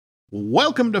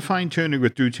Welcome to Fine Tuning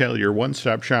with Drew Taylor, your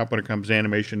one-stop shop when it comes to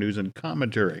animation news and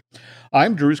commentary.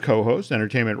 I'm Drew's co-host,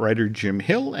 entertainment writer Jim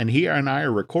Hill, and he and I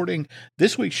are recording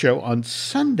this week's show on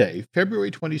Sunday, February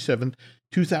 27th,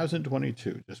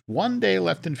 2022. Just one day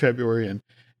left in February,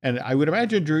 and I would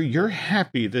imagine, Drew, you're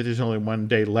happy that there's only one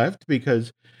day left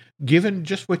because given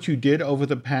just what you did over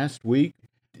the past week,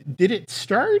 did it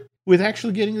start with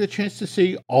actually getting the chance to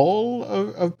see all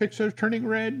of Pixar's Turning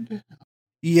Red?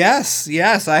 Yes,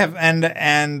 I have,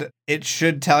 and it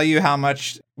should tell you how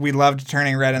much we loved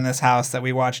Turning Red in this house that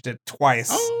we watched it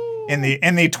twice in the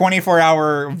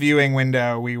 24-hour viewing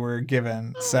window we were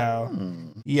given. So,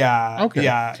 yeah,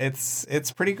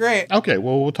 it's pretty great. Okay,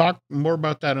 well, we'll talk more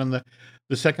about that on the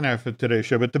second half of today's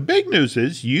show. But the big news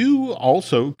is you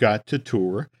also got to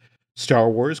tour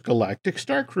Star Wars Galactic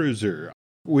Star Cruiser,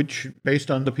 which, based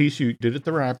on the piece you did at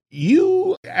the Wrap,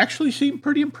 you actually seemed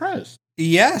pretty impressed.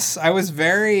 Yes, I was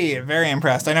very, very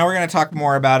impressed. I know we're going to talk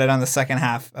more about it on the second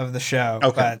half of the show.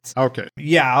 Okay. But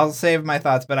yeah, I'll save my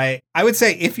thoughts. But I would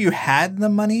say if you had the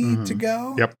money to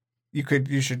go,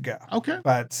 you should go. Okay.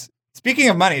 But speaking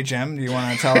of money, Jim, do you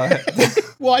want to tell us?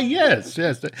 Why, yes.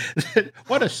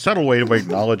 What a subtle way to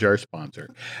acknowledge our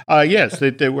sponsor. Yes,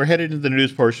 we're headed into the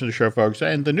news portion of the show, folks.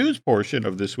 And the news portion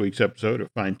of this week's episode of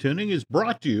Fine Tuning is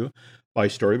brought to you by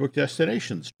Storybook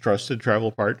Destinations, trusted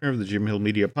travel partner of the Jim Hill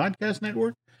Media Podcast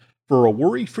Network. For a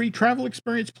worry-free travel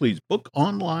experience, please book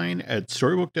online at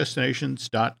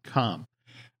StorybookDestinations.com.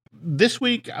 This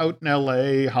week out in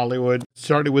LA, Hollywood,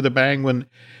 started with a bang when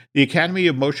the Academy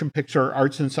of Motion Picture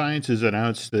Arts and Sciences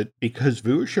announced that because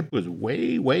viewership was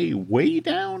way, way, way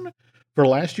down for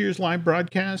last year's live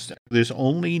broadcast, there's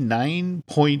only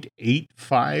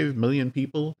 9.85 million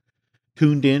people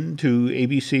tuned in to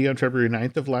ABC on February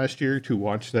 9th of last year to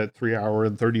watch that 3-hour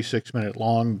and 36-minute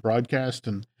long broadcast,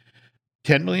 and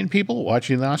 10 million people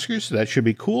watching the Oscars. So that should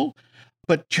be cool.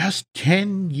 But just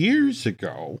 10 years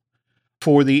ago,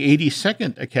 for the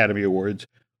 82nd Academy Awards,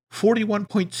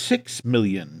 41.6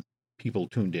 million people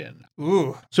tuned in.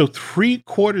 Ooh. So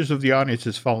 3/4 of the audience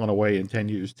has fallen away in 10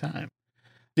 years' time.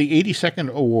 The 82nd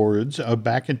Awards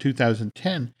back in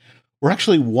 2010 were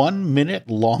actually 1 minute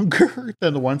longer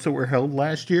than the ones that were held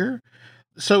last year.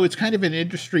 So it's kind of an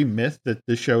industry myth that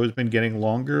the show has been getting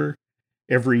longer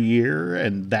every year,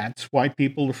 and that's why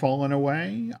people are falling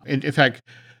away. And in fact,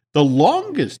 the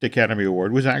longest Academy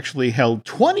Award was actually held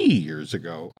 20 years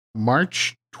ago,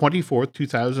 March 24th,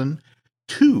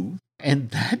 2002.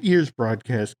 And that year's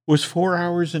broadcast was 4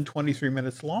 hours and 23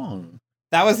 minutes long.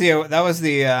 That was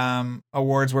the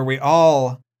awards where we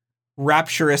all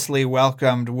rapturously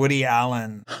welcomed Woody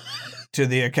Allen to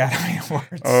the Academy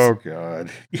Awards. Oh, God.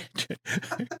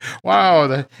 Wow.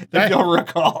 That if you'll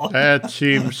recall. That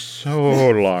seems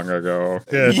so long ago.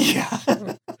 Yes. Yeah.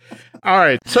 All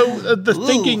right. So the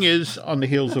thinking is, on the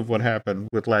heels of what happened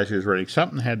with last year's rating,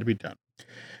 something had to be done.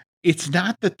 It's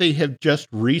not that they have just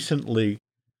recently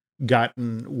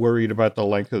gotten worried about the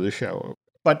length of the show,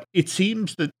 but it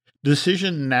seems that the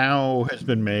decision now has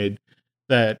been made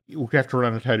that we have to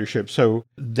run a tighter ship. So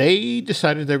they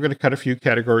decided they're going to cut a few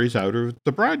categories out of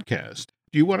the broadcast.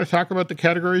 Do you want to talk about the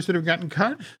categories that have gotten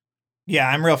cut? Yeah,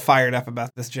 I'm real fired up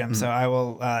about this, Jim. So I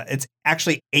will, it's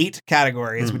actually 8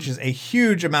 categories, which is a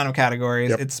huge amount of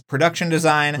categories. It's production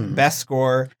design, best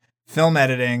score, film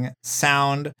editing,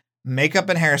 sound, makeup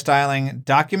and hairstyling,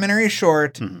 documentary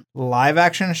short, live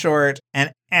action short,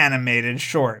 and animated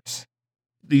short.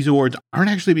 These awards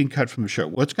aren't actually being cut from the show.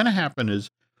 What's going to happen is,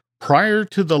 prior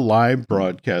to the live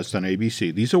broadcast on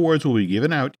ABC, these awards will be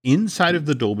given out inside of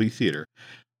the Dolby Theater.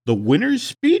 The winners'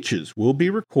 speeches will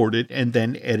be recorded and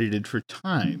then edited for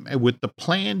time, and with the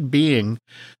plan being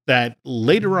that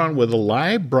later on, when the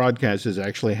live broadcast is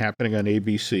actually happening on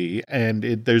ABC, and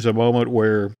there's a moment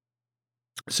where,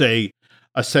 say,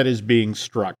 a set is being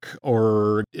struck,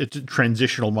 or it's a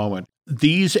transitional moment,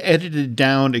 these edited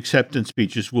down acceptance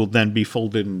speeches will then be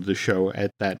folded into the show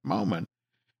at that moment.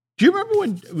 Do you remember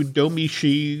when Domee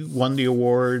Shi won the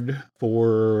award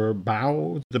for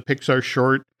Bao, the Pixar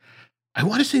short? I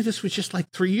want to say this was just like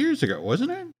 3 years ago,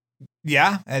 wasn't it?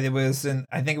 Yeah, and it was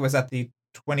I think it was at the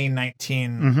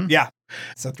 2019. Yeah,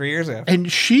 so 3 years ago.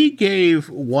 And she gave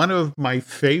one of my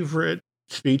favorite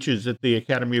speeches at the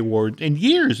Academy Awards in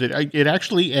years. It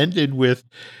actually ended with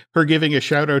her giving a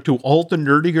shout out to all the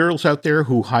nerdy girls out there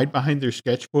who hide behind their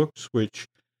sketchbooks, which,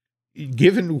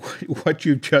 given what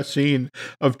you've just seen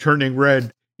of Turning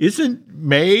Red, isn't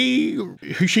May,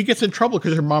 she gets in trouble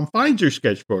because her mom finds her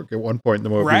sketchbook at one point in the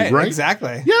movie, right?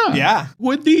 Exactly. Yeah.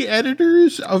 Would the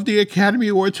editors of the Academy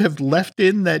Awards have left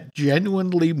in that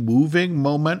genuinely moving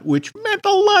moment, which meant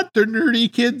a lot to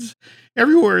nerdy kids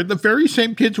everywhere. The very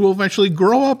same kids will eventually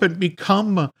grow up and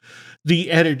become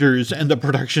the editors and the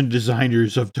production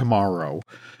designers of tomorrow.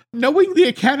 Knowing the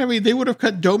Academy, they would have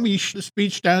cut Domi's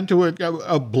speech down to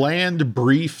a bland,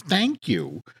 brief thank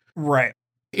you. Right.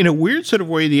 In a weird sort of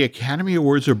way, the Academy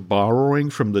Awards are borrowing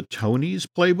from the Tonys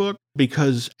playbook,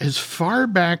 because as far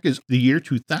back as the year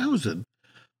 2000,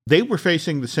 they were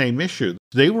facing the same issue.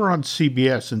 They were on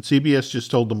CBS, and CBS just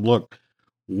told them, look,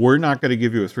 we're not going to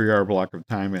give you a 3-hour block of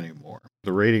time anymore.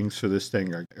 The ratings for this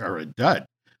thing are a dud.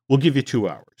 We'll give you 2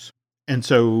 hours. And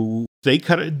so they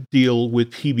cut a deal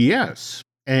with PBS,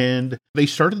 and they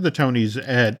started the Tonys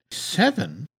at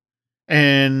 7.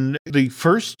 And the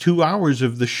first 2 hours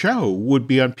of the show would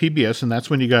be on PBS, and that's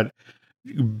when you got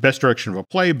Best Direction of a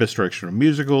Play, Best Direction of a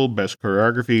Musical, Best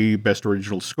Choreography, Best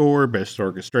Original Score, Best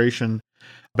Orchestration,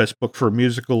 Best Book for a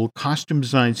Musical, Costume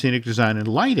Design, Scenic Design, and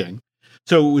Lighting.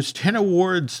 So it was 10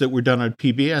 awards that were done on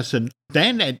PBS, and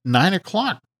then at 9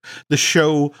 o'clock, the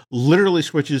show literally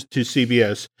switches to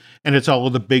CBS, and it's all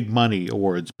of the big money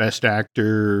awards, Best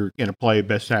Actor in a Play,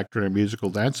 Best Actor in a Musical,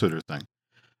 that sort of thing.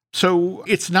 So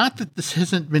it's not that this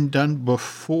hasn't been done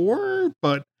before,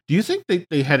 but do you think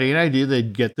they had any idea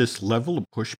they'd get this level of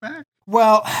pushback?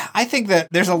 Well, I think that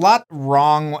there's a lot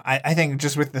wrong, I think,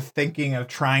 just with the thinking of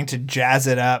trying to jazz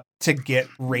it up to get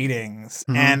ratings.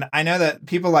 Mm-hmm. And I know that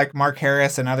people like Mark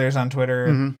Harris and others on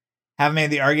Twitter have made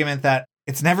the argument that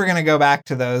it's never going to go back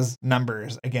to those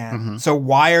numbers again. Mm-hmm. So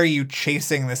why are you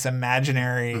chasing this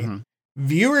imaginary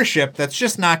viewership that's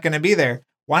just not going to be there?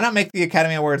 Why not make the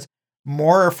Academy Awards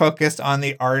more focused on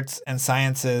the arts and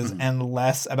sciences and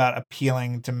less about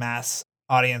appealing to mass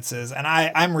audiences? And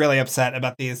I'm really upset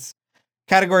about these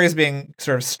categories being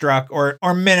sort of struck or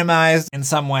minimized in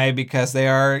some way, because they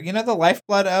are, the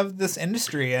lifeblood of this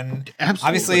industry. And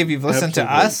obviously, if you've listened to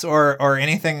us or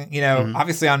anything,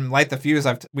 obviously on Light the Fuse,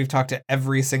 we've talked to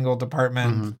every single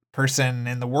department person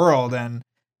in the world, and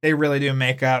they really do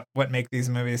make up what make these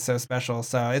movies so special.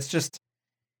 So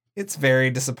it's very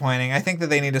disappointing. I think that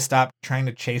they need to stop trying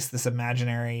to chase this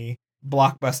imaginary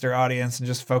blockbuster audience and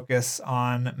just focus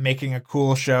on making a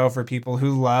cool show for people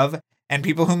who love and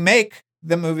people who make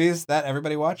the movies that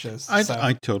everybody watches.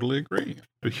 I totally agree.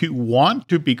 You want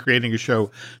to be creating a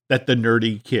show that the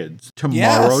nerdy kids,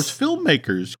 tomorrow's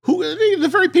filmmakers, who the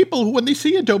very people who, when they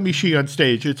see a Domi on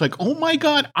stage, it's like, oh my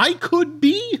God, I could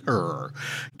be her.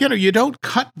 You don't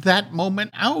cut that moment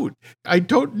out. I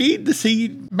don't need to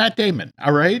see Matt Damon.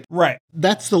 All right. Right.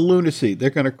 That's the lunacy.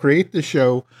 They're going to create the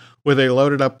show where they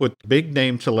load it up with big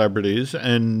name celebrities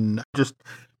and just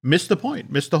miss the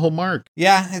point, miss the whole mark.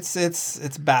 Yeah.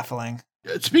 It's baffling.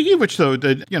 Speaking of which, though,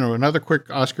 another quick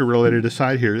Oscar-related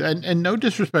aside here, and no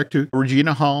disrespect to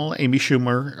Regina Hall, Amy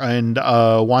Schumer, and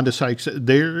Wanda Sykes,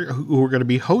 who are going to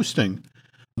be hosting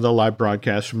the live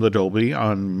broadcast from the Dolby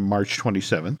on March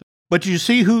 27th. But did you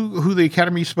see who the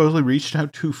Academy supposedly reached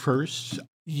out to first?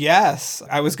 Yes,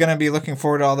 I was going to be looking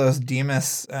forward to all those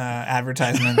Demas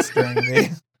advertisements during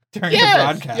the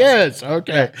broadcast. Yes,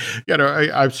 okay.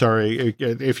 I'm sorry.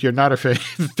 If you're not a fan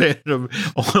of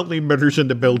Only Murders in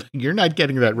the Building, you're not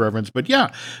getting that reference. But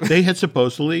yeah, they had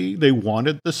they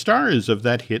wanted the stars of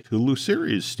that hit Hulu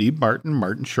series, Steve Martin,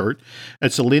 Martin Short,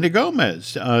 and Selena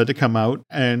Gomez to come out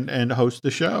and host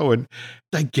the show. And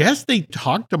I guess they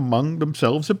talked among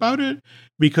themselves about it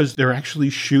because they're actually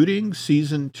shooting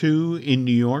season 2 in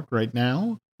New York right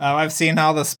now. Oh, I've seen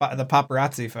all the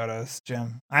paparazzi photos,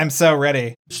 Jim. I'm so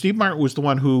ready. Steve Martin was the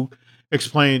one who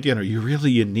explained,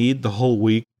 you need the whole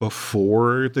week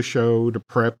before the show to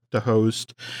prep the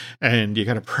host, and you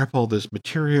got to prep all this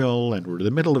material, and we're in the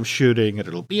middle of shooting, and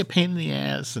it'll be a pain in the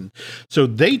ass. And so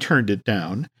they turned it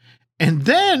down. And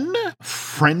then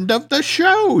friend of the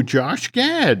show, Josh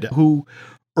Gad, who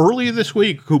earlier this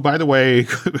week, who, by the way,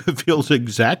 feels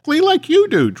exactly like you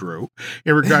do, Drew,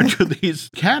 in regard to these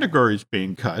categories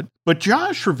being cut. But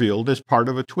Josh revealed as part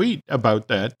of a tweet about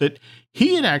that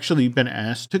he had actually been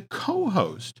asked to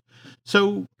co-host.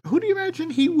 So who do you imagine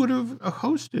he would have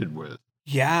hosted with?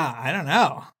 Yeah, I don't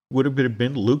know. Would have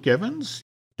been Luke Evans?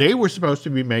 They were supposed to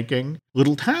be making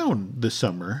Little Town this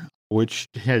summer, which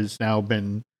has now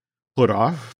been put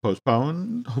off,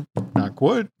 postponed, knock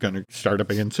wood, going to start up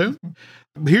again soon.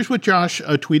 Here's what Josh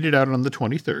tweeted out on the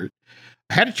 23rd.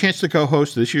 I had a chance to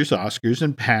co-host this year's Oscars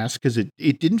and pass because it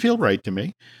didn't feel right to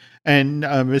me. And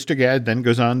Mr. Gad then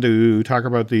goes on to talk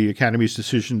about the Academy's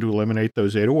decision to eliminate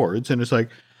those 8 awards. And it's like,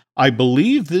 I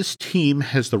believe this team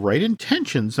has the right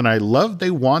intentions, and I love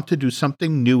they want to do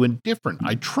something new and different.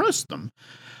 I trust them.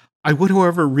 I would,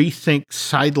 however, rethink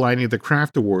sidelining the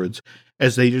craft awards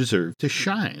as they deserve to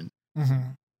shine.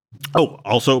 Mm-hmm. Oh,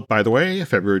 also, by the way,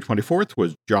 February 24th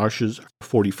was Josh's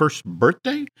 41st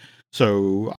birthday.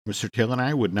 So Mr. Taylor and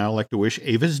I would now like to wish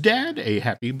Ava's dad a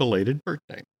happy belated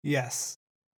birthday. Yes.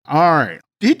 All right.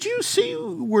 Did you see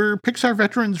where Pixar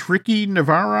veterans Ricky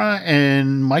Navarra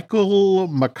and Michael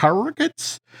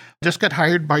Makarovitz just got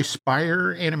hired by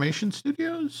Spire Animation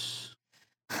Studios?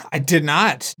 I did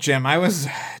not, Jim. I was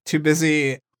too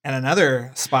busy at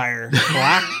another Spire,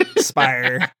 Black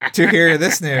Spire, to hear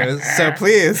this news. So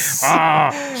please.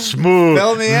 Smooth.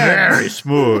 Fill me in. Very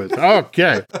smooth.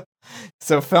 Okay.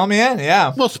 So fill me in,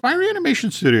 yeah. Well, Spire Animation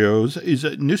Studios is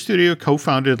a new studio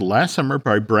co-founded last summer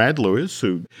by Brad Lewis,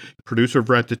 who producer of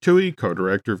Ratatouille,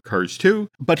 co-director of Cars 2,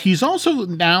 but he's also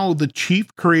now the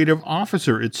chief creative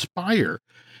officer at Spire.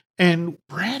 And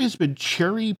Brad has been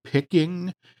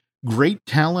cherry-picking great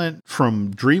talent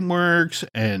from DreamWorks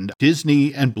and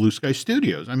Disney and Blue Sky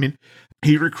Studios. I mean,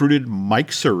 he recruited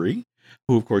Mike Surrey,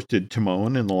 who, of course, did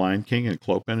Timon and The Lion King and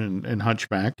Clopin and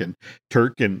Hunchback and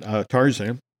Turk and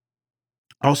Tarzan.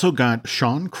 Also got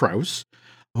Sean Krause,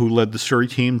 who led the story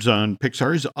teams on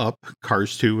Pixar's Up,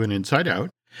 Cars 2, and Inside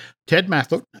Out. Ted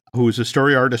Mathot, who is a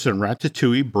story artist on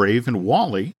Ratatouille, Brave, and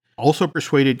WALL-E. Also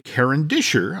persuaded Karen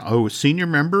Disher, a senior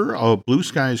member of Blue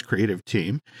Sky's creative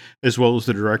team, as well as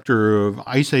the director of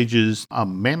Ice Age's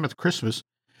Mammoth Christmas.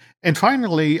 And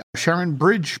finally, Sharon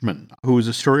Bridgman, who is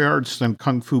a story artist on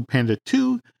Kung Fu Panda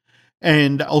 2,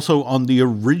 and also on the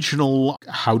original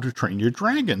How to Train Your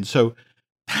Dragon. So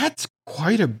that's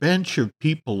quite a bench of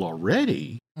people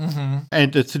already. Mm-hmm.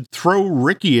 And to throw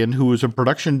Ricky in, who was a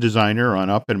production designer on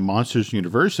Up and Monsters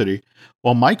University,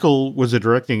 while Michael was a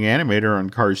directing animator on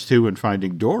Cars 2 and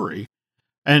Finding Dory.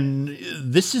 And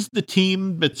this is the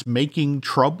team that's making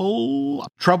Trouble.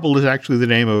 Trouble is actually the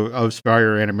name of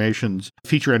Spire Animation's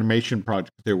feature animation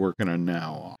project they're working on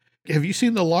now. Have you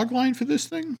seen the log line for this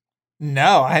thing?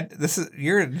 No,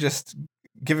 you're just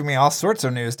giving me all sorts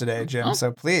of news today, Jim,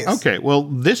 so please. Okay, well,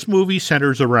 this movie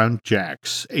centers around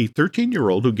Jax, a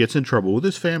 13-year-old who gets in trouble with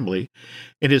his family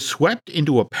and is swept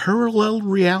into a parallel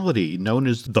reality known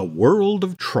as the World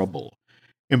of Trouble.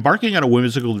 Embarking on a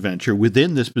whimsical adventure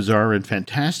within this bizarre and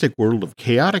fantastic world of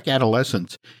chaotic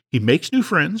adolescence, he makes new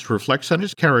friends, reflects on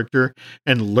his character,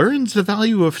 and learns the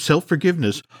value of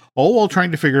self-forgiveness, all while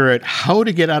trying to figure out how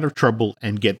to get out of trouble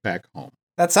and get back home.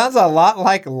 That sounds a lot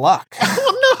like Luck.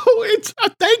 It's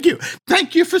thank you.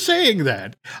 Thank you for saying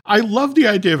that. I love the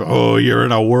idea of, you're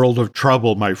in a world of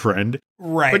trouble, my friend.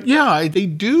 Right. But yeah, they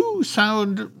do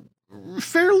sound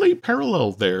fairly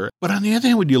parallel there. But on the other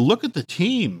hand, when you look at the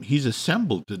team he's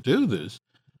assembled to do this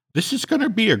is going to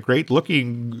be a great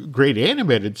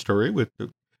animated story with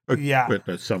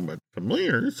a somewhat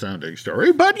familiar sounding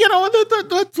story. But,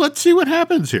 let's see what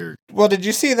happens here. Well, did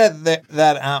you see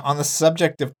that on the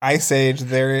subject of Ice Age,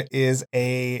 there is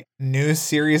a new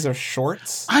series of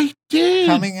shorts? I did.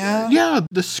 Coming out? Yeah,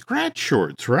 the Scratch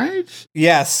shorts, right?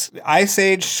 Yes, Ice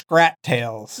Age Scrat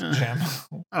Tales,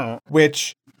 Jim.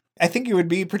 Which I think you would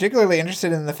be particularly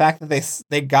interested in the fact that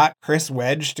they got Chris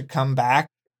Wedge to come back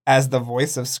as the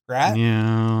voice of Scrat.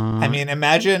 Yeah. I mean,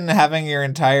 imagine having your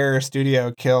entire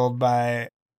studio killed by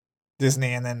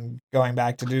Disney and then going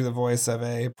back to do the voice of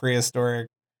a prehistoric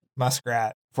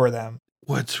muskrat for them.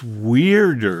 What's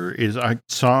weirder is I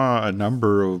saw a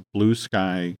number of Blue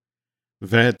Sky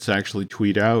vets actually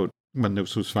tweet out when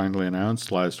this was finally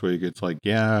announced last week. It's like,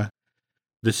 yeah,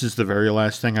 this is the very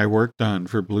last thing I worked on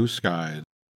for Blue Sky.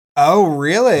 Oh,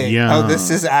 really? Yeah. Oh, this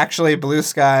is actually Blue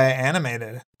Sky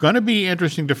animated. Going to be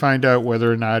interesting to find out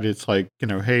whether or not it's like,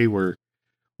 hey, we're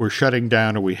shutting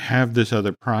down or we have this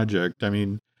other project. I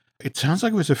mean, it sounds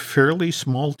like it was a fairly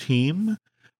small team,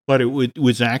 but it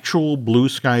was actual Blue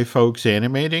Sky folks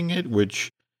animating it,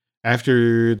 which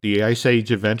after the Ice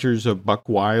Age adventures of Buck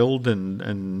Wild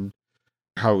and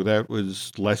how that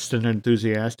was less than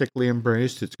enthusiastically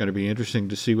embraced, it's going to be interesting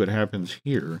to see what happens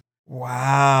here.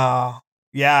 Wow.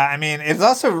 Yeah, I mean, it's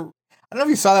also, I don't know if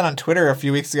you saw that on Twitter a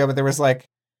few weeks ago, but there was like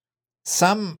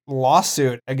some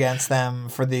lawsuit against them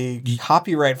for the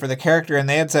copyright for the character, and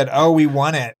they had said, we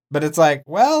won it. But it's like,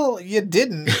 well, you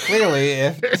didn't, clearly,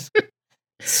 if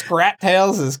Scrat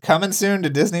Tales is coming soon to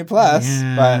Disney Plus,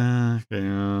 but I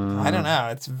don't know.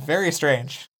 It's very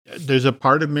strange. There's a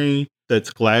part of me that's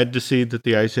glad to see that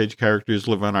the Ice Age characters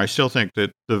live on. I still think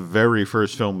that the very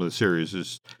first film of the series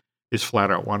is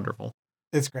flat out wonderful.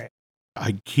 It's great.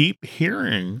 I keep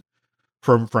hearing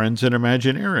from friends in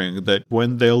Imagineering that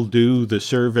when they'll do the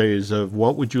surveys of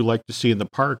what would you like to see in the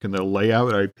park and they'll lay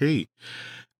out IP,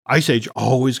 Ice Age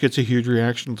always gets a huge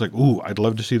reaction. It's like, ooh, I'd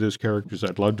love to see those characters.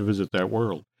 I'd love to visit that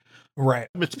world. Right.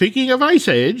 But speaking of Ice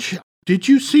Age, did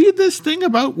you see this thing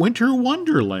about Winter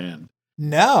Wonderland?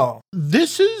 No.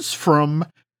 This is from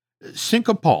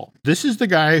Cinco Paul. This is the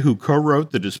guy who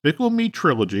co-wrote the Despicable Me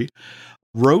trilogy,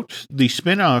 wrote the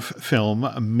spin-off film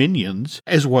Minions,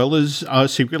 as well as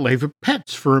Secret Life of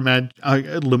Pets for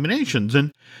Illuminations.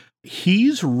 And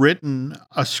he's written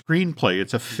a screenplay.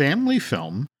 It's a family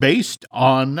film based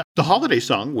on the holiday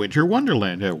song Winter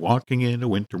Wonderland, Walking in a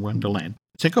Winter Wonderland.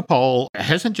 Cinco Paul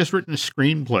hasn't just written a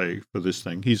screenplay for this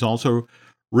thing. He's also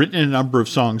written a number of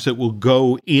songs that will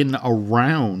go in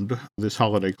around this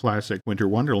holiday classic, Winter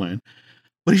Wonderland.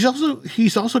 But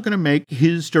he's also going to make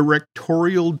his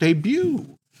directorial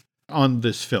debut on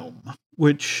this film,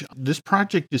 which this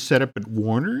project is set up at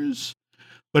Warner's,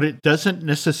 but it doesn't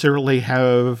necessarily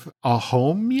have a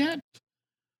home yet.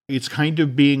 It's kind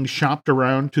of being shopped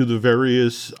around to the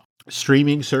various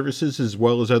streaming services as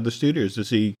well as other studios to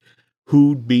see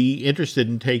who'd be interested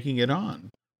in taking it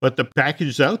on. But the package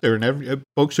is out there, and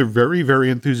folks are very, very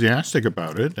enthusiastic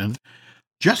about it. And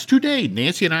just today,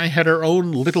 Nancy and I had our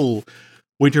own little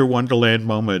Winter Wonderland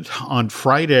moment. On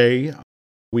Friday,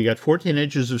 we got 14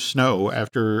 inches of snow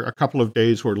after a couple of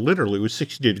days where literally it was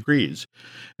 60 degrees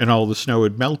and all the snow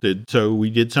had melted. So we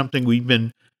did something we've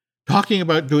been talking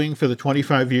about doing for the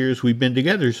 25 years we've been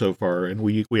together so far. And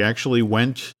we actually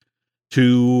went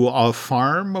to a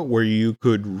farm where you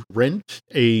could rent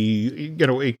it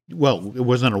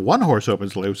wasn't a 1-horse open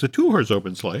sleigh, it was a 2-horse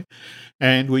open sleigh.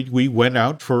 And we went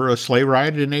out for a sleigh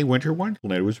ride in a Winter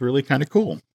Wonderland. It was really kind of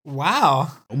cool. Wow.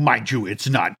 Mind you, it's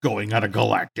not going on a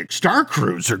galactic star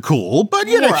cruiser cool, but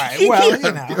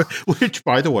right. Which,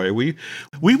 by the way, we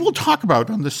will talk about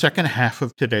on the second half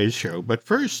of today's show. But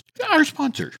first, our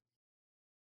sponsor.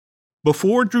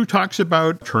 Before Drew talks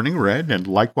about Turning Red and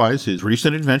likewise his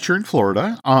recent adventure in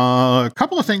Florida, a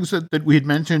couple of things that we had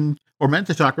mentioned or meant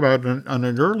to talk about on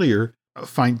an earlier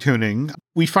fine-tuning.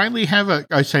 We finally have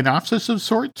a synopsis of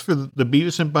sorts for the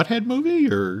Beavis and Butthead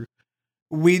movie, or...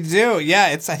 We do, yeah.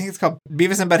 I think it's called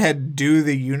Beavis and Butthead Do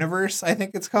the Universe, I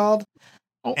think it's called.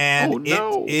 And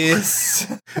no. It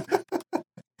is...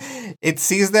 it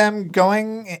sees them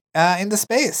going into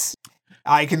space.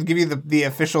 I can give you the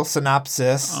official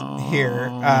synopsis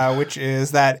here, which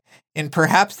is that in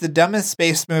perhaps the dumbest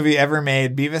space movie ever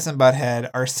made, Beavis and Butthead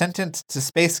are sentenced to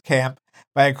space camp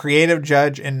by a creative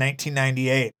judge in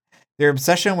 1998. Their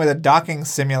obsession with a docking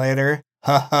simulator,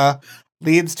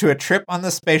 leads to a trip on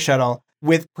the space shuttle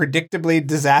with predictably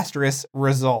disastrous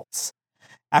results.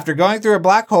 After going through a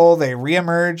black hole, they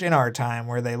reemerge in our time,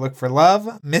 where they look for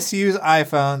love, misuse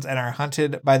iPhones, and are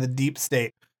hunted by the deep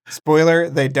state. Spoiler,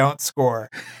 they don't score.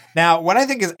 Now, what I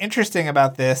think is interesting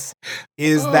about this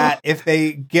is that if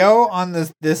they go on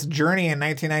this journey in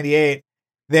 1998,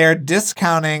 they're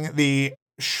discounting the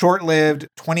short-lived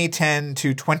 2010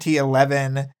 to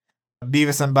 2011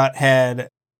 Beavis and Butthead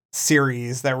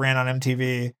series that ran on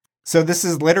MTV. So this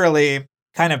is literally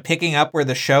kind of picking up where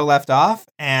the show left off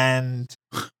and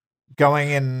going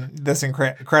in this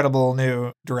incredible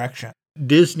new direction.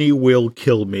 Disney will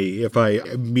kill me if I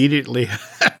immediately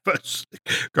have us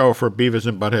go from Beavis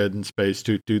and Butthead in space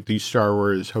to the Star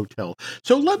Wars hotel.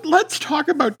 So let's talk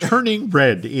about Turning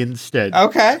Red instead.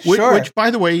 Okay, sure. Which, by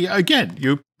the way, again,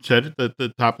 you said it at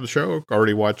the top of the show,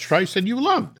 already watched twice, and you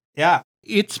loved. Yeah.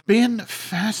 It's been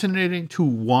fascinating to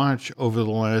watch over the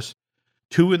last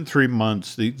 2 and 3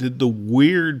 months, the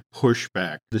weird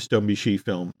pushback this Domichi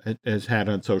film has had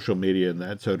on social media and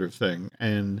that sort of thing.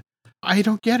 And I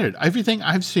don't get it. Everything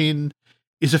I've seen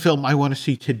is a film I want to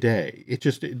see today. It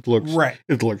looks right.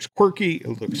 It looks quirky.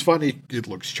 It looks funny. It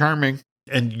looks charming.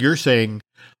 And you're saying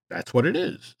that's what it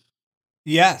is.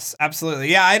 Yes,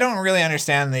 absolutely. Yeah, I don't really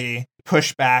understand the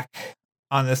pushback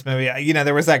on this movie. You know,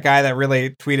 there was that guy that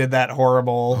really tweeted that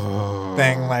horrible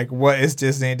thing, like, what is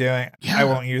Disney doing? Yeah. I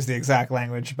won't use the exact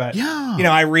language, but, you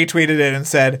know, I retweeted it and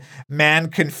said, man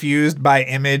confused by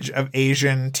image of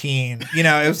Asian teen. You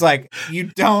know, it was like,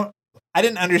 I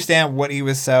didn't understand what he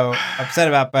was so upset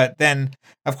about, but then,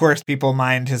 of course, people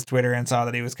mined his Twitter and saw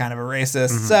that he was kind of a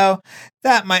racist. Mm-hmm. So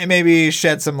that might maybe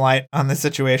shed some light on the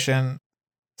situation.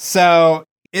 So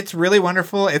it's really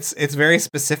wonderful. It's very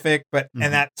specific, but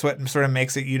and that's what sort of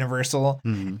makes it universal.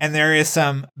 Mm-hmm. And there is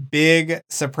some big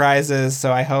surprises,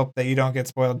 so I hope that you don't get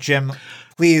spoiled. Jim,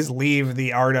 please leave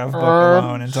The Art of Book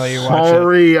alone until you watch it.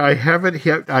 Sorry, I haven't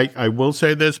yet. I will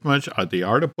say this much. The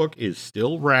Art of Book is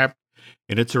still wrapped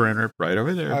in its surrender right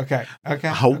over there. Okay.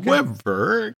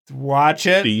 However, watch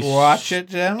it,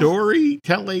 Jim.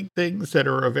 Storytelling things that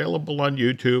are available on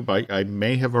YouTube, I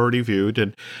may have already viewed,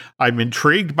 and I'm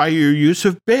intrigued by your use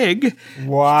of big.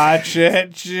 Watch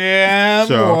it, Jim.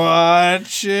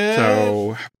 Watch it.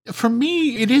 So, for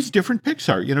me, it is different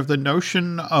Pixar. You know, the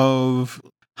notion of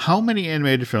how many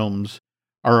animated films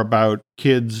are about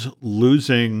kids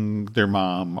losing their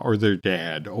mom or their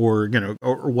dad or,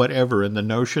 or whatever. And the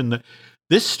notion that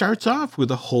this starts off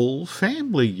with a whole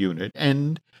family unit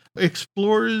and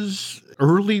explores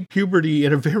early puberty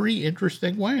in a very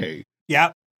interesting way.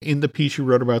 Yeah. In the piece you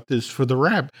wrote about this for The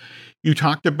Wrap, you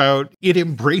talked about it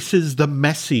embraces the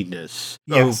messiness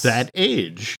of that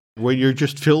age when you're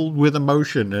just filled with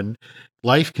emotion and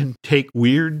life can take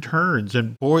weird turns.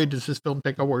 And boy, does this film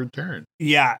take a weird turn.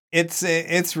 Yeah, it's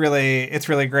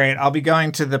really great. I'll be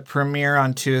going to the premiere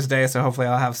on Tuesday, so hopefully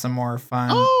I'll have some more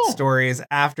fun stories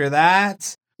after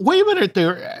that. Wait a minute,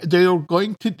 they're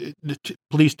going to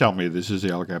please tell me this is the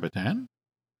El Capitan?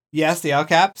 Yes, the El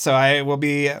Cap. So I will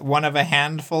be one of a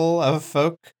handful of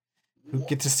folk who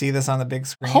get to see this on the big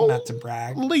screen, not to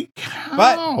brag. Holy cow.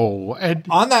 But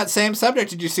on that same subject,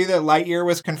 did you see that Lightyear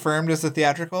was confirmed as a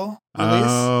theatrical release?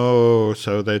 Oh,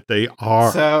 so that they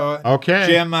are. So, okay.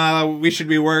 Jim, we should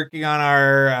be working on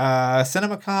our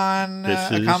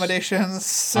CinemaCon accommodations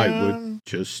soon. I was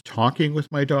just talking with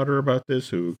my daughter about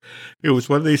this, it was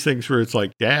one of these things where it's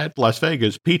like, Dad, Las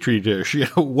Vegas, Petri dish,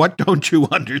 what don't you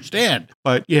understand?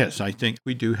 But yes, I think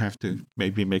we do have to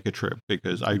maybe make a trip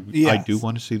because I do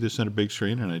want to see this in a big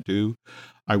screen, and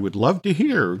I would love to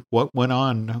hear what went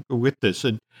on with this.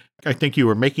 And I think you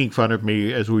were making fun of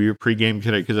me as we were pregame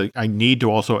today because I need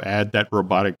to also add that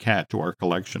robotic cat to our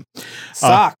collection.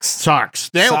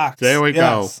 Socks. There we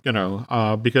go.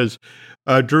 Because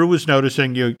Drew was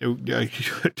noticing you.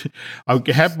 I'll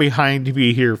have behind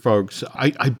me here, folks.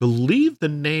 I believe the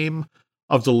name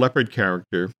of the leopard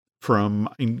character from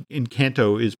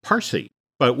Encanto is Parsi.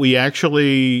 But we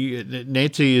actually,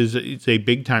 Nancy is a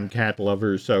big-time cat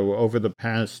lover, so over the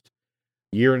past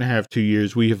year and a half, 2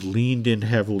 years, we have leaned in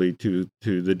heavily to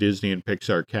the Disney and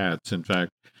Pixar cats. In fact,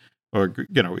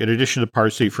 in addition to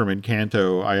Parsi from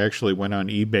Encanto, I actually went on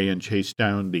eBay and chased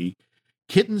down the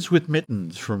Kittens with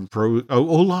Mittens from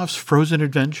Olaf's Frozen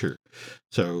Adventure.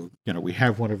 So, we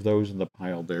have one of those in the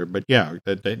pile there. But yeah,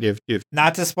 if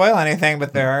not to spoil anything,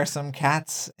 but there are some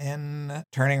cats in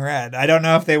Turning Red. I don't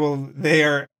know if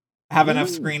they have enough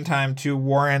screen time to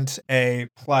warrant a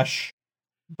plush,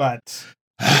 but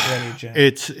ready, Jim.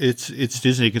 It's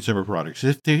Disney Consumer Products.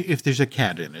 If there's a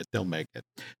cat in it, they'll make it.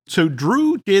 So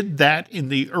Drew did that in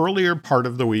the earlier part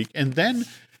of the week, and then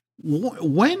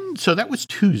so that was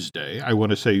Tuesday. I want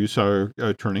to say you saw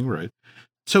Turning Red.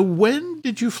 So when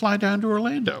did you fly down to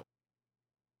Orlando?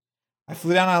 I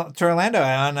flew down to Orlando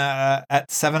at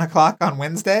 7:00 on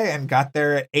Wednesday and got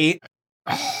there at 8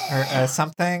 or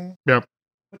something. Yep.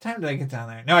 What time did I get down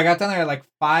there? No, I got down there at like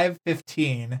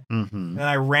 5:15. Mm-hmm. And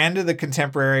I ran to the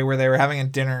Contemporary where they were having a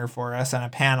dinner for us and a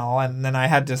panel. And then I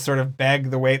had to sort of beg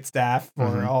the wait staff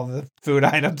for all the food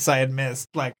items I had missed.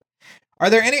 Like, are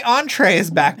there any entrees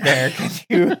back there?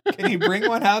 Can you bring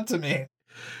one out to me?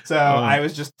 So I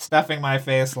was just stuffing my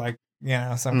face like,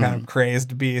 some kind of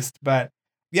crazed beast. But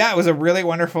yeah, it was a really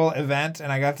wonderful event.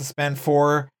 And I got to spend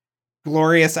 4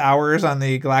 glorious hours on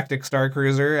the Galactic Star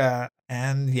Cruiser.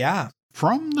 And yeah.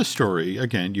 From the story,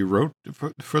 again, you wrote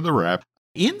for The Wrap,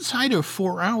 inside of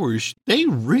 4 hours, they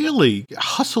really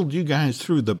hustled you guys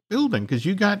through the building because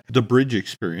you got the bridge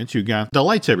experience, you got the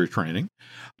lightsaber training,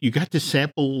 you got to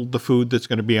sample the food that's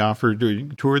going to be offered,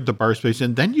 toured the bar space,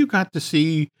 and then you got to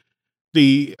see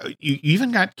you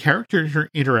even got character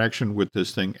interaction with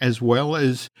this thing, as well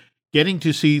as getting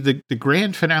to see the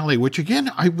grand finale, which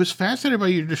again, I was fascinated by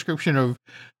your description of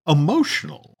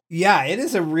emotional. Yeah, it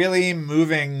is a really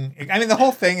moving. I mean, the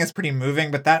whole thing is pretty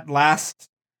moving, but that last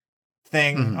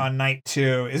thing on night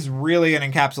 2 is really an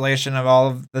encapsulation of all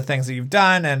of the things that you've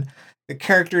done and the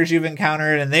characters you've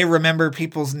encountered, and they remember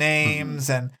people's names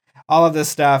and all of this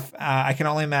stuff. I can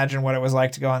only imagine what it was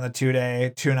like to go on the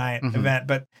 2-night event.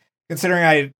 But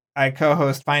considering I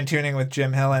co-host Fine Tuning with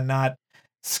Jim Hill and not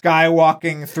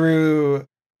skywalking through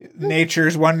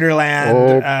nature's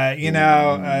wonderland,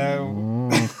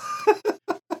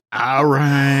 all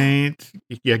right.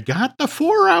 You got the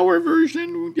 4-hour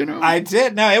version, I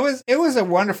did. No, it was a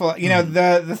wonderful,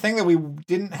 the thing that we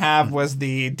didn't have was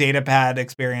the data pad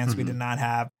experience. We did not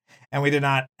have, and we did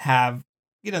not have,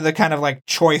 the kind of like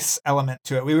choice element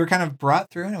to it. We were kind of brought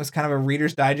through and it was kind of a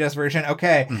Reader's Digest version.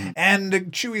 Okay. And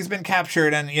Chewie's been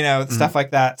captured and, stuff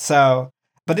like that. So,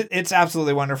 but it's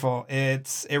absolutely wonderful.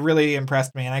 It really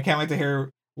impressed me. And I can't wait to hear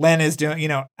Len is doing,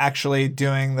 actually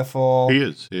doing the full he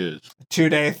is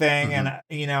 2-day thing. And,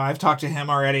 I've talked to him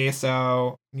already.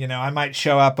 So, I might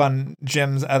show up on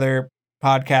Jim's other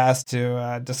podcast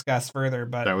to discuss further,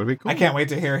 but that would be cool. I can't wait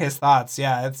to hear his thoughts.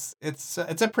 Yeah. It's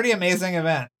a pretty amazing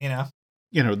event,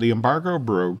 the embargo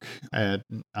broke at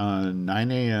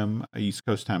 9 a.m. East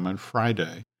Coast time on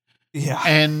Friday. Yeah.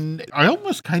 And I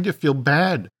almost kind of feel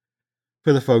bad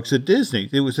for the folks at Disney.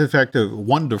 It was, in fact, a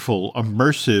wonderful,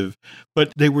 immersive,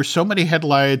 but there were so many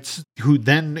headlights who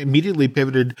then immediately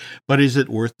pivoted, but is it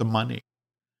worth the money?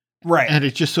 Right. And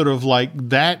it's just sort of like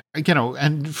that,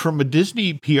 and from a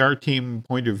Disney PR team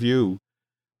point of view,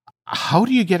 how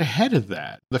do you get ahead of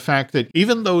that? The fact that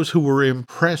even those who were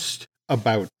impressed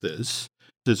about this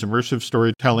immersive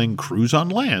storytelling cruise on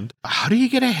land, how do you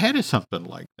get ahead of something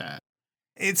like that?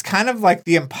 It's kind of like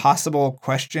the impossible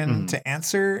question to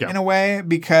answer in a way,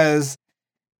 because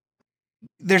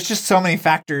there's just so many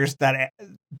factors that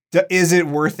is it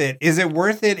worth it? Is it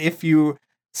worth it if you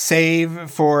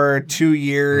save for 2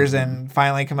 years and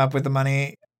finally come up with the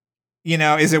money?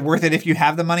 Is it worth it if you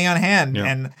have the money on hand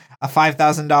and a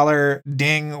 $5,000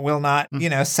 ding will not,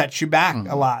 set you back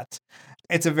a lot?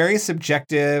 It's a very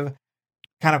subjective,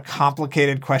 kind of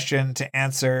complicated question to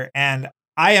answer. And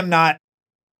I am not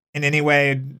in any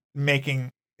way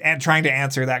trying to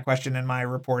answer that question in my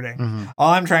reporting.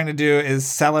 All I'm trying to do is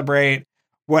celebrate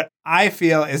what I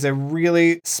feel is a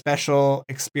really special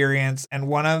experience and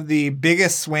one of the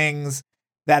biggest swings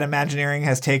that Imagineering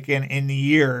has taken in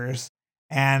years.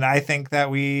 And I think that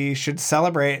we should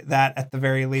celebrate that at the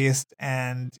very least.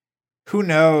 And who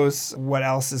knows what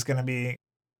else is going to be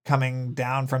coming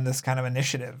down from this kind of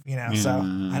initiative, So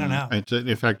I don't know.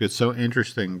 In fact, it's so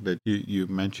interesting that you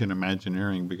mentioned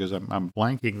Imagineering, because I'm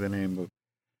blanking the name of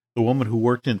the woman who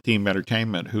worked in themed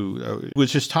entertainment, who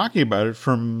was just talking about it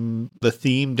from the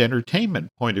themed entertainment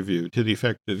point of view, to the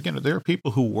effect of, there are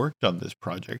people who worked on this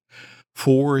project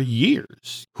for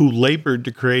years, who labored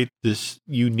to create this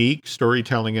unique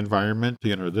storytelling environment,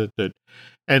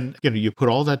 and you put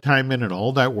all that time in and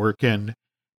all that work in,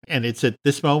 and it's at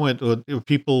this moment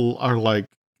people are like,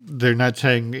 they're not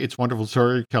saying it's wonderful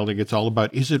storytelling, it's all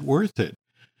about, is it worth it?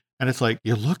 And it's like,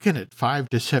 you're looking at 5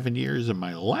 to 7 years of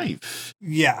my life.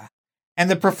 Yeah. And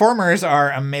the performers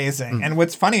are amazing. And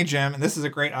what's funny, Jim, and this is a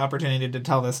great opportunity to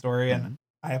tell this story, and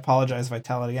I apologize if I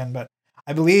tell it again, but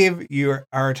I believe you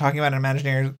are talking about an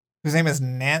Imagineer whose name is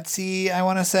Nancy, I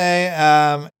want to say.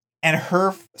 And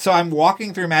so I'm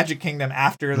walking through Magic Kingdom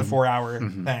after the 4-hour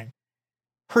thing.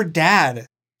 Her dad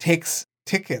takes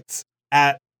tickets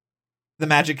at the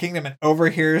Magic Kingdom and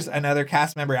overhears another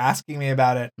cast member asking me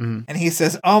about it. And he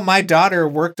says, "Oh, my daughter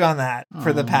worked on that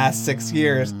for the past 6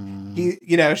 years.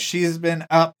 She's been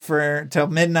up till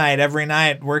midnight every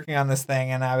night working on this thing."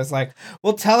 And I was like,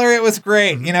 well, tell her it was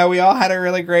great. We all had a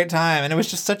really great time. And it was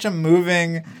just such a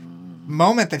moving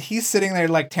moment that he's sitting there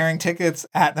like tearing tickets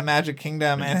at the Magic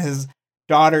Kingdom and his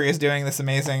daughter is doing this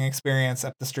amazing experience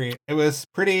up the street. It was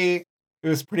pretty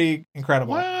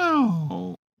incredible.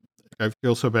 Wow. I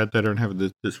feel so bad that I don't have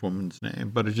this woman's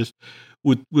name, but it just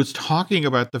was talking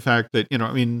about the fact that,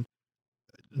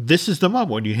 this is the moment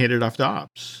when you hand it off to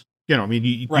ops.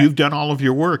 You've done all of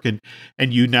your work and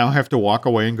you now have to walk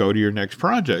away and go to your next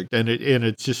project. And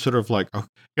it's just sort of like,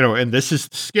 and this is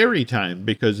scary time,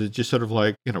 because it's just sort of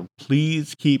like,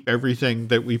 please keep everything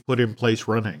that we put in place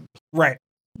running. Right.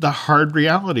 The hard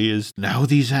reality is now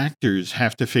these actors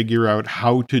have to figure out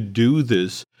how to do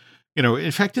this.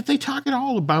 In fact, did they talk at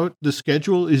all about the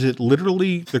schedule? Is it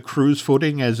literally the cruise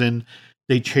footing, as in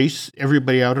they chase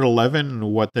everybody out at 11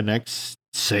 and what the next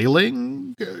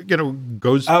sailing,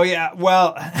 goes? Oh, yeah.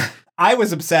 Well, I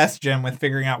was obsessed, Jim, with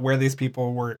figuring out where these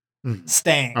people were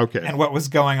staying and what was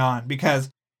going on, because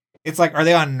it's like, are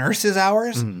they on nurses'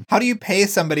 hours? How do you pay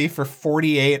somebody for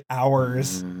 48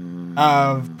 hours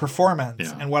of performance?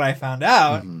 Yeah. And what I found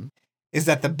out is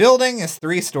that the building is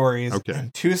 3 stories,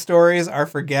 and 2 stories are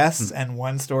for guests, and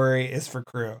 1 story is for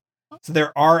crew. So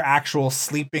there are actual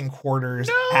sleeping quarters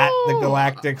at the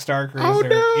Galactic Star Cruiser. Oh,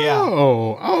 no. Yeah.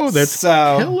 Oh, that's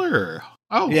killer.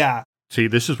 Oh, yeah. See,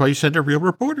 this is why you send a real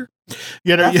reporter.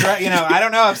 That's right. I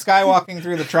don't know if Skywalking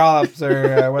through the trollops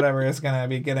or whatever is going to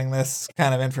be getting this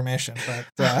kind of information, but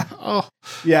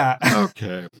yeah.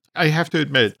 Okay. I have to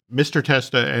admit, Mr.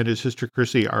 Testa and his sister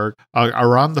Chrissy are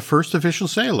on the first official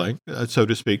sailing, so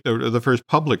to speak, the first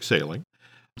public sailing.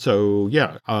 So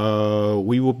yeah,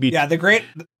 we will be. Yeah, the great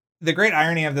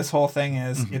irony of this whole thing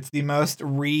is it's the most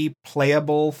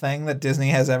replayable thing that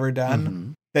Disney has ever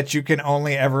done. That you can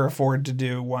only ever afford to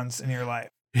do once in your life.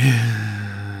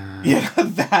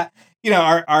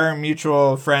 Our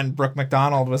mutual friend Brooke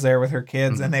McDonald was there with her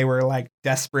kids and they were like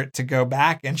desperate to go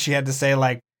back, and she had to say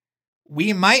like,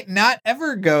 we might not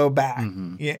ever go back.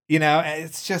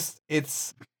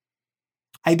 It's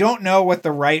I don't know what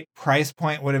the right price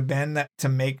point would have been to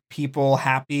make people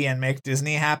happy and make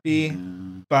Disney happy,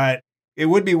 but it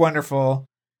would be wonderful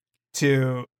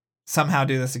to somehow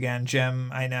do this again.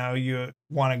 Jim, I know you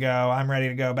want to go. I'm ready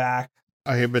to go back.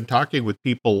 I have been talking with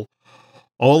people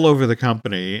all over the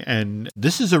company, and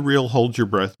this is a real hold your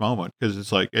breath moment because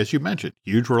it's like, as you mentioned,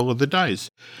 huge roll of the dice,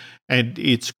 and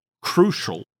it's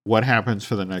crucial what happens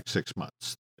for the next 6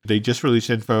 months. They just released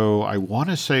info. I want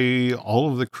to say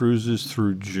all of the cruises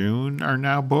through June are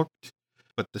now booked,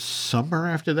 but the summer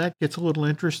after that gets a little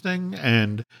interesting,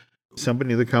 and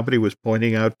somebody in the company was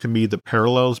pointing out to me the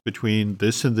parallels between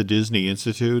this and the Disney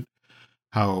Institute.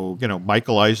 How,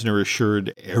 Michael Eisner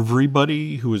assured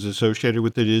everybody who was associated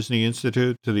with the Disney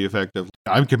Institute to the effect of,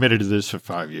 I'm committed to this for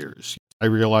 5 years. I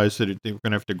realized that they were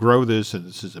going to have to grow this, and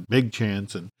this is a big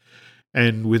chance.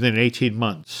 And within 18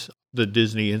 months, the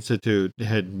Disney Institute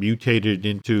had mutated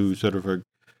into sort of a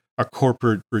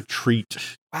corporate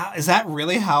retreat. Wow, is that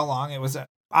really how long it was?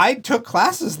 I took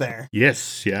classes there.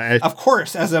 Yes, yeah. Of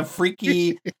course, as a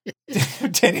freaky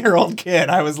 10-year-old kid,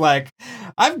 I was like,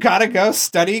 I've got to go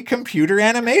study computer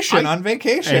animation on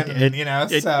vacation. And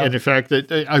in fact,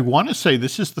 I want to say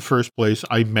this is the first place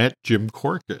I met Jim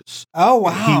Korkis. Oh,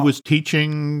 wow. He was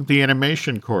teaching the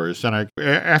animation course. And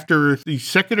after the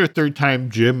second or third time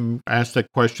Jim asked that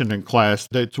question in class,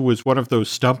 that was one of those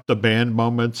stump the band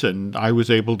moments, and I was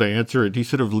able to answer it. He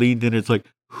sort of leaned in. It's like,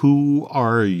 who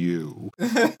are you?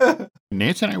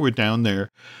 Nancy and I were down there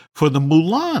for the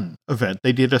Mulan event.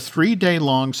 They did a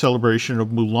 3-day-long celebration of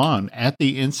Mulan at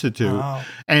the Institute, wow.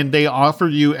 And they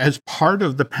offered you, as part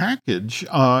of the package,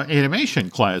 animation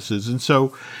classes. And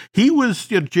so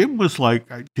Jim was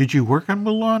like, did you work on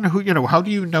Mulan? How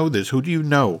do you know this? Who do you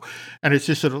know? And it's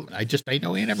just sort of, I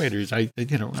know animators.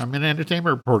 I'm an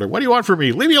entertainment reporter. What do you want from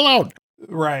me? Leave me alone.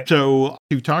 Right. So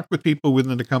you talk with people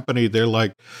within the company, they're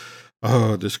like,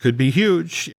 oh, this could be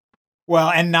huge.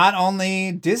 Well, and not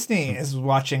only Disney is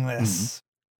watching this.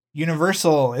 Mm-hmm.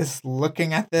 Universal is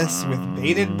looking at this with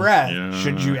bated breath. Yeah.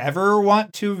 Should you ever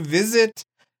want to visit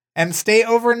and stay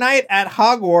overnight at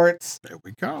Hogwarts, there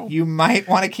we go. You might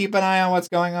want to keep an eye on what's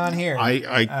going on here.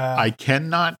 I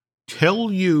cannot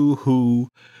tell you who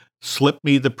slipped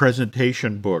me the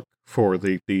presentation book for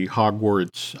the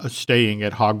Hogwarts, staying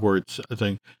at Hogwarts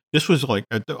thing. This was like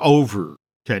over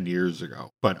 10 years ago,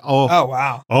 but oh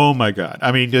wow, oh my God!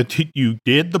 I mean, you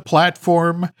did the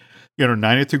platform, 9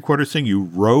 3/4 thing. You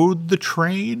rode the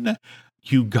train.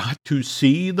 You got to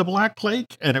see the Black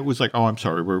Lake, and it was like, oh, I'm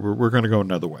sorry, we're going to go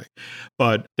another way.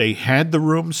 But they had the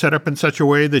room set up in such a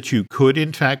way that you could,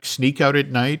 in fact, sneak out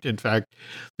at night. In fact,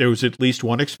 there was at least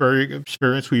one experience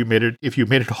where if you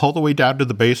made it all the way down to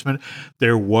the basement,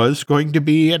 there was going to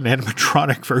be an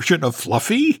animatronic version of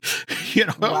Fluffy.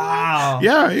 Wow.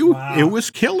 Yeah, it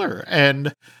was killer.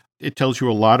 And it tells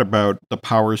you a lot about the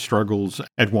power struggles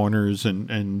at Warner's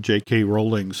and J.K.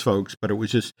 Rowling's folks, but it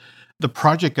was just, the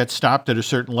project got stopped at a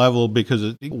certain level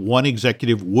because one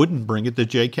executive wouldn't bring it to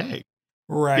J.K.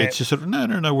 Right. It's just sort of,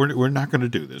 no, we're not going to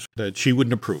do this. That she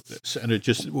wouldn't approve this. And it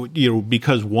just,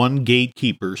 because one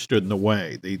gatekeeper stood in the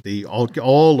way,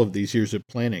 all of these years of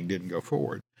planning didn't go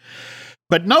forward.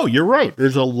 But no, you're right.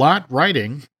 There's a lot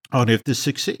riding on if this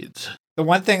succeeds. The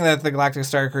one thing that the Galactic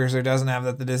Star Cruiser doesn't have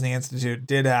that the Disney Institute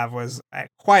did have was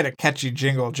quite a catchy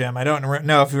jingle, Jim. I don't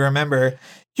know if you remember.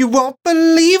 You won't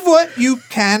believe what you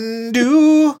can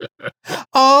do.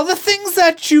 All the things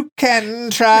that you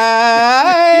can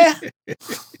try.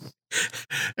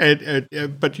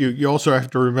 But you also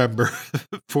have to remember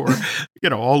for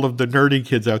all of the nerdy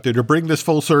kids out there, to bring this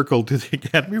full circle to the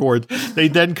Academy Awards, they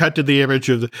then cut to the image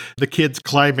of the kids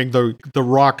climbing the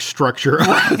rock structure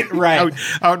right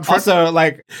out in front. Also,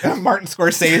 like Martin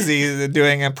Scorsese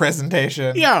doing a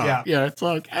presentation. Yeah. It's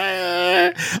like,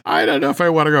 I don't know if I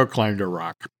want to go climb the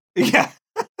rock. Yeah.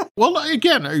 Well,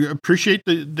 again, I appreciate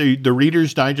the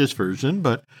Reader's Digest version,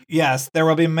 but yes, there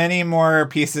will be many more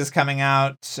pieces coming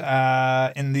out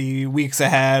in the weeks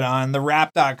ahead on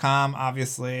thewrap.com,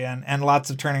 obviously, and lots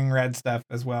of Turning Red stuff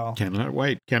as well. Cannot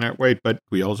wait. But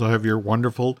we also have your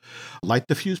wonderful Light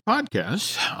the Fuse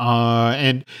podcast.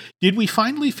 And did we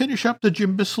finally finish up the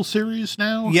Jim Bissell series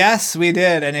now? Yes, we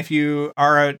did. And if you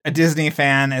are a Disney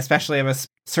fan, especially of a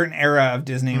certain era of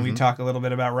Disney, we talk a little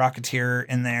bit about Rocketeer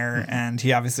in there, and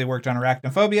he obviously worked on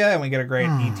Arachnophobia, and we get a great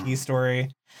E.T. story.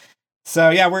 So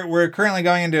yeah, we're currently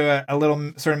going into a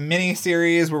little sort of mini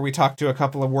series where we talk to a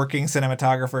couple of working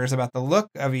cinematographers about the look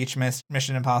of each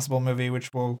Mission Impossible movie, which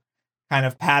will kind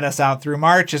of pad us out through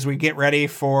March as we get ready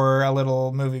for a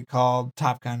little movie called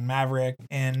Top Gun Maverick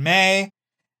in May,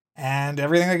 and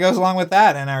everything that goes along with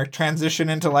that, and our transition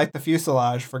into Light the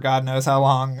Fuselage for God knows how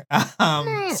long.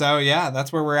 So yeah,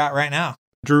 that's where we're at right now.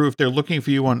 Drew, if they're looking for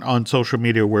you on social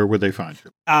media, where would they find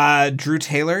you? Drew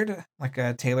Tailored, like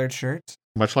a tailored shirt.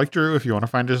 Much like Drew, if you want to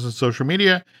find us on social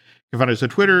media, You can find us on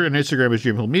Twitter and Instagram as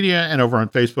Jim Hill Media, and over on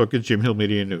Facebook as Jim Hill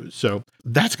Media News. So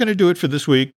that's going to do it for this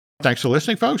week. Thanks for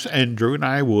listening, folks, and Drew and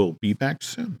I will be back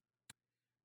soon.